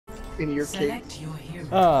in your case.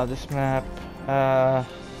 This map.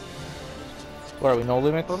 What are we? No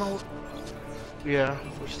limits? Oh, no. Yeah,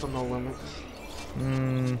 we're still no limits.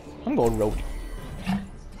 I'm going road.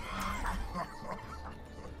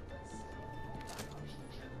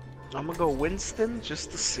 I'm gonna go Winston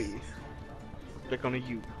just to see what they're gonna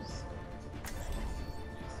use.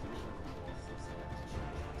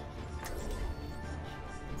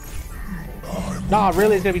 Nah,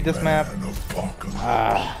 really? It's gonna be this map?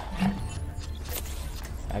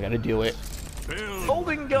 I gotta do it.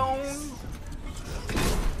 Golden Gone!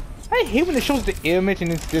 I hate when it shows the image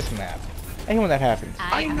and it's this map. I hate when that happens.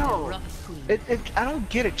 I know. I don't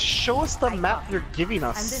get it. Show us the map you're giving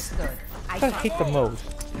us. I hate the most.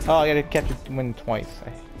 Oh, I gotta catch it win twice.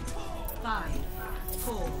 5,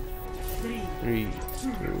 4, 3, 2.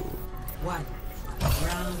 1.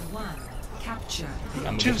 Round 1. Capture.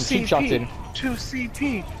 I'm 2 getting cheap shots in. CP. 2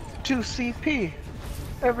 CP. 2 CP.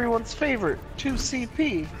 Everyone's favorite. 2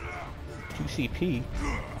 CP. 2 CP.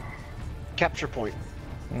 Capture point.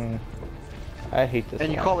 I hate this. And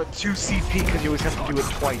you one. call it 2 CP because you always have to do it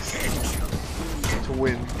twice to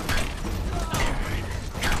win.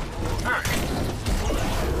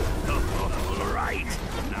 Right.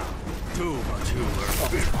 Now, 2 for 2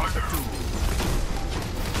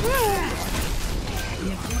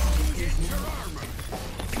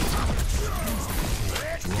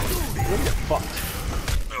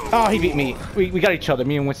 Fucked. Oh, he beat me. We got each other.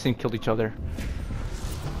 Me and Winston killed each other.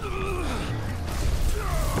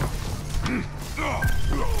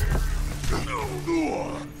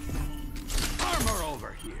 Armor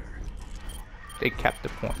over here. They capped the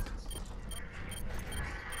point.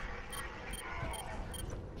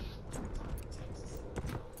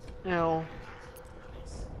 No.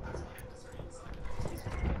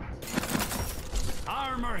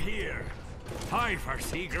 Armor here. I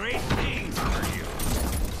foresee great things for you.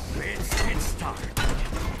 Let's get started.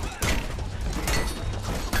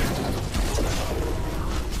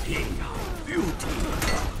 King of beauty.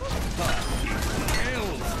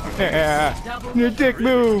 Yeah. Your dick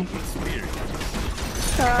move.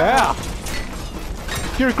 Yeah.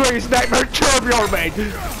 Your greatest nightmare champion, man.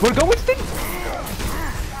 Wanna go, Winston?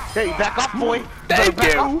 Hey, back off, boy. Thank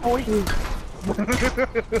back you. Off, boy.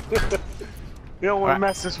 You don't want to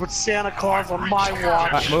mess this with Santa Claus on my watch.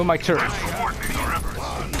 Alright, move my turn.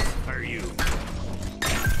 Are you?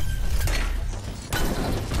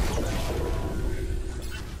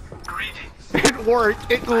 It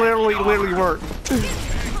worked. It literally worked.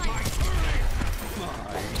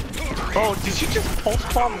 Oh, did you just pulse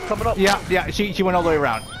bomb coming up? Yeah. She went all the way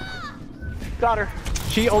around. Got her.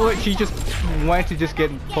 She just went to just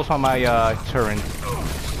get close on my turret.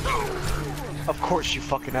 Of course you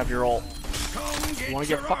fucking have your ult. You wanna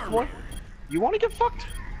get fucked, boy? You wanna get fucked?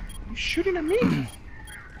 You shooting at me?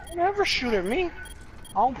 Don't ever shoot at me.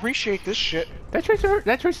 I don't appreciate this shit. That tracer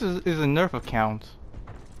is a nerf account.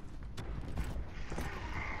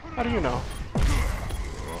 How do you know?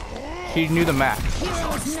 She knew the map.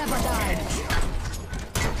 Heroes never died.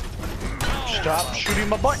 Stop shooting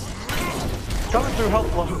my butt. Coming through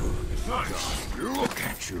health low. Look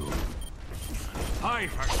at you. I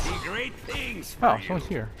foresee great things for Oh, you. someone's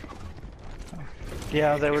here.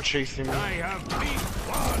 Yeah, they were chasing me. I have big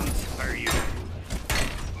plans for you.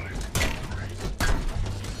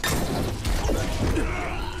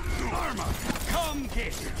 Armor, come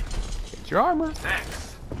get it. Get your armor.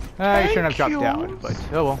 Thanks. You shouldn't have Thank dropped you. down, but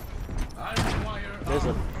oh well. There's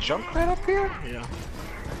a Junkrat up here? Yeah.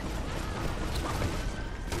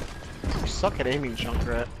 You suck at aiming,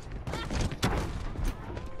 Junkrat.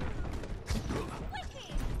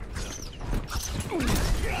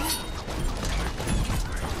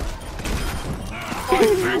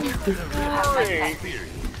 Hey. You're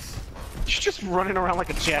just running around like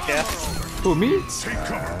a jackass. Who, me?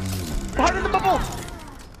 Behind in the bubble!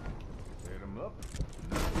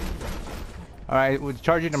 Alright, with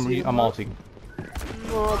charging, I'm ulting.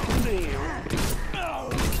 Oh, damn.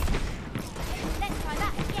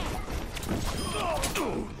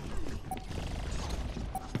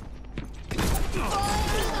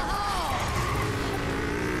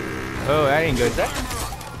 Oh, that ain't good.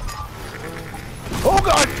 Oh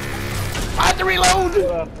god! I had to reload!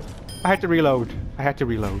 I had to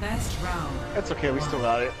reload. Best round. That's okay, we still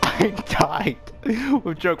got it. I died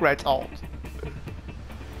with Junkrat's ult.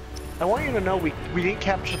 I want you to know we didn't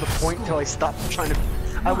capture the point until I stopped trying to...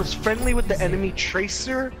 I was friendly with the enemy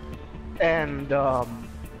Tracer and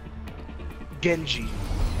Genji.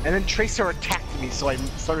 And then Tracer attacked me, so I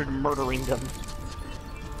started murdering them.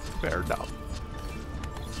 Fair enough.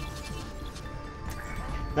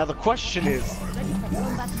 Now the question is,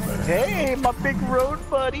 hey, my big road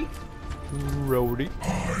buddy. Roadie.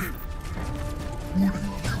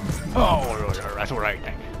 Oh, that's what I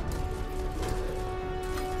think.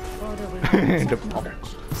 The bubble.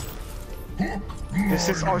 This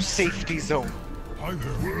is our safety zone. Five,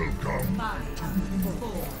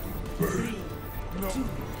 four, three, two,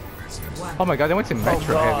 one. Oh my god, they went to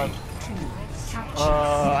Metro heavy. Capture.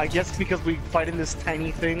 I guess because we fight in this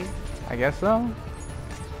tiny thing. I guess so.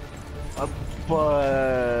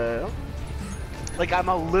 But like I'm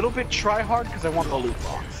a little bit try hard because I want the loot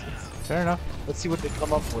box. Fair enough. Let's see what they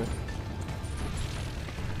come up with.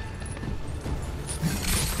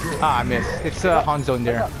 Ah, I missed. It's Hanzo in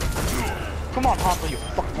there. Come on, Hanzo, you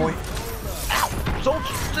fuckboy. Ow!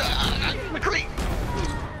 Soldier! McCree!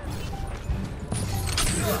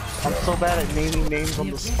 I'm so bad at naming names on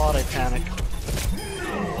the spot, I panic.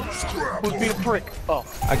 Who's being a prick? Oh.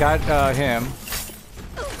 I got him.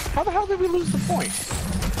 How the hell did we lose the point?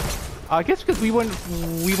 I guess because we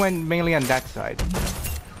went mainly on that side.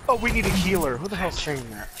 Oh, we need a healer. Who the hell's saying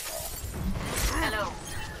that? Hello.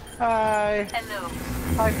 Hi. Hello.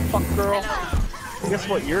 Hi, fuck girl. Hello. Guess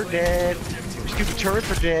what? You're dead. Your stupid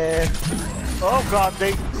turrets are dead. Oh god,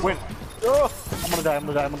 they went. Oh, I'm gonna die. I'm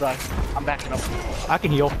gonna die. I'm gonna die. I'm backing up. I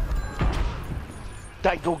can heal.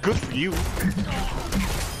 That go good for you.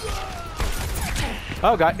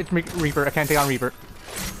 Oh god, it's Reaper. I can't take on Reaper.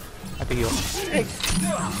 I have to heal. Hey,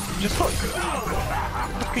 just look.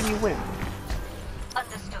 How can you win?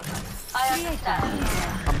 Understood. I understand.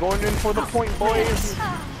 I'm going in for the point, boys.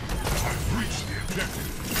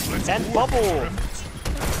 And bubble.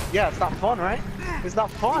 Yeah, it's not fun, right? It's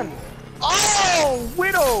not fun. Oh,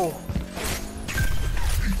 Widow.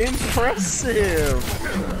 Impressive.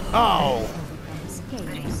 Oh.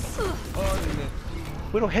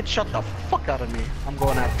 Widow headshot the fuck out of me. I'm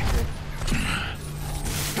going after her.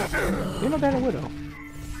 You're not that a Widow.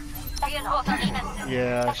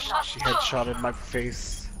 Yeah, she headshotted my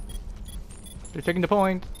face. They're taking the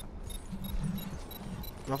point.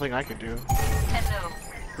 Nothing I could do. Hello.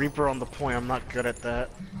 Reaper on the point, I'm not good at that.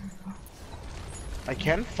 I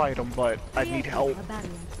can fight him, but I need help.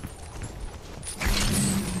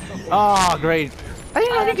 Oh, great. I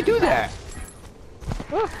didn't know you could do that.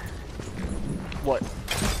 What?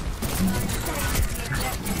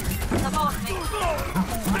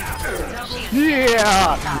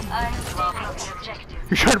 Yeah! I'm blocking the objective.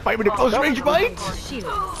 You're trying to fight with a close range fight?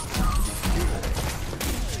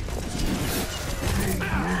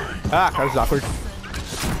 Ah, that was awkward.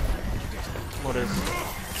 What is?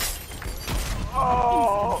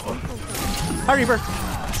 Oh! Hi, Reaper.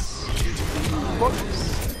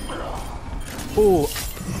 Ooh,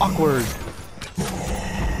 awkward.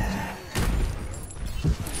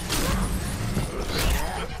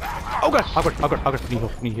 Oh god, awkward.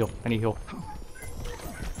 I need heal.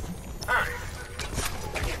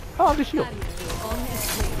 Oh, just heal.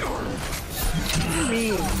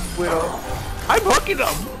 Me, Widow. I'm hooking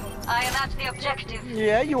him. I am at the objective.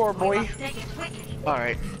 Yeah, you are, boy. Take it quickly.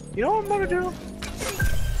 Alright. You know what I'm gonna do?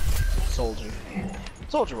 Soldier.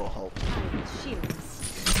 Soldier will help.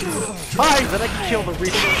 Hi! Then I can kill the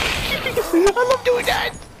Reaper. I love doing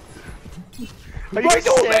that. Are you My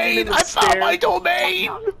standing domain! in the I found my stairs?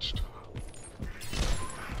 domain!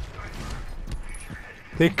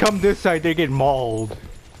 They come this side, they get mauled.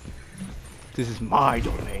 This is my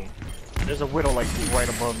domain. There's a Widow like right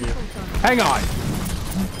above you. Hang on!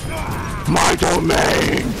 My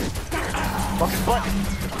domain! Fucking butt!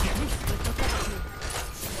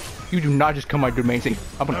 You do not just come my domain and say,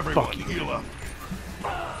 I'm gonna fuck you.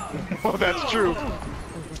 Oh, that's true.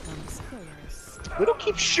 Widow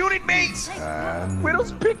keeps shooting me!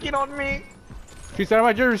 Widow's picking on me! She's not in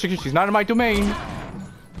my jurisdiction, she's not in my domain.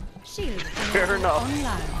 Fair enough.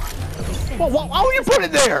 Well, why would you put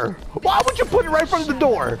it there? Why would you put it right in front of the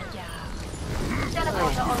door?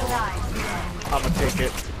 Teleporter online. I'ma take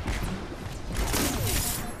it.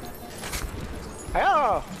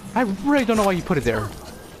 Ah! I really don't know why you put it there.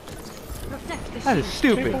 That is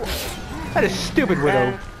stupid. That is stupid,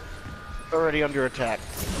 Widow. And already under attack.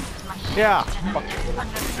 Yeah, Fuck you.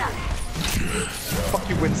 Fuck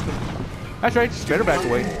you, Winston. that's right. Better back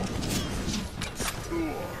away.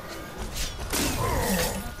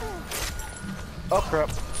 Oh crap.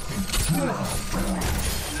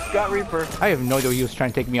 Got Reaper. I have no idea he was trying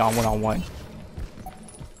to take me on one-on-one.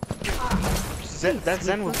 That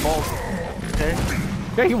Zen was balls. Okay?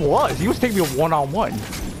 Yeah, he was. He was taking me one-on-one.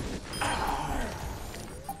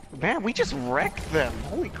 Man, we just wrecked them.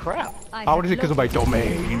 Holy crap. How is it because of my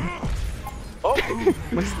domain? Oh,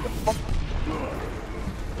 Winston, the fuck?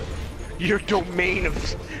 your domain of.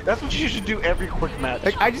 That's what you should do every quick match.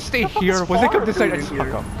 Like, I just stay here. When they come this side, I just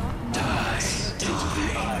fuck them.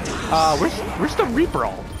 Where's the Reaper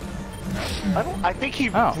all? I think he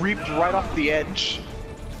reaped right off the edge.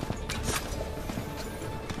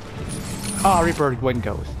 Ah, Reaper win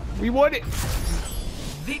goes. We won it.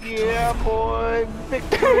 Yeah, boy.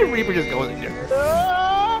 Victory. Reaper just goes in there.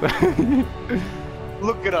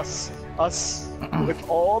 Look at us. Us with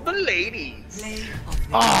all the ladies.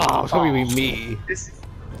 Oh, it's gonna be me.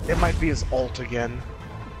 It might be his ult again.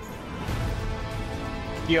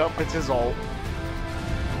 Yup, it's his ult.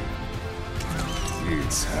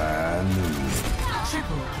 It's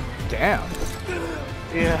Damn.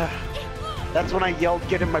 Yeah. That's when I yelled,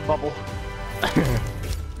 "Get in my bubble."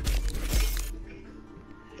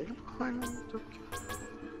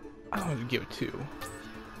 I don't want to give it 2.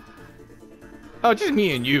 Oh, just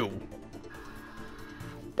me and you.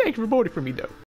 Thanks for voting for me, though.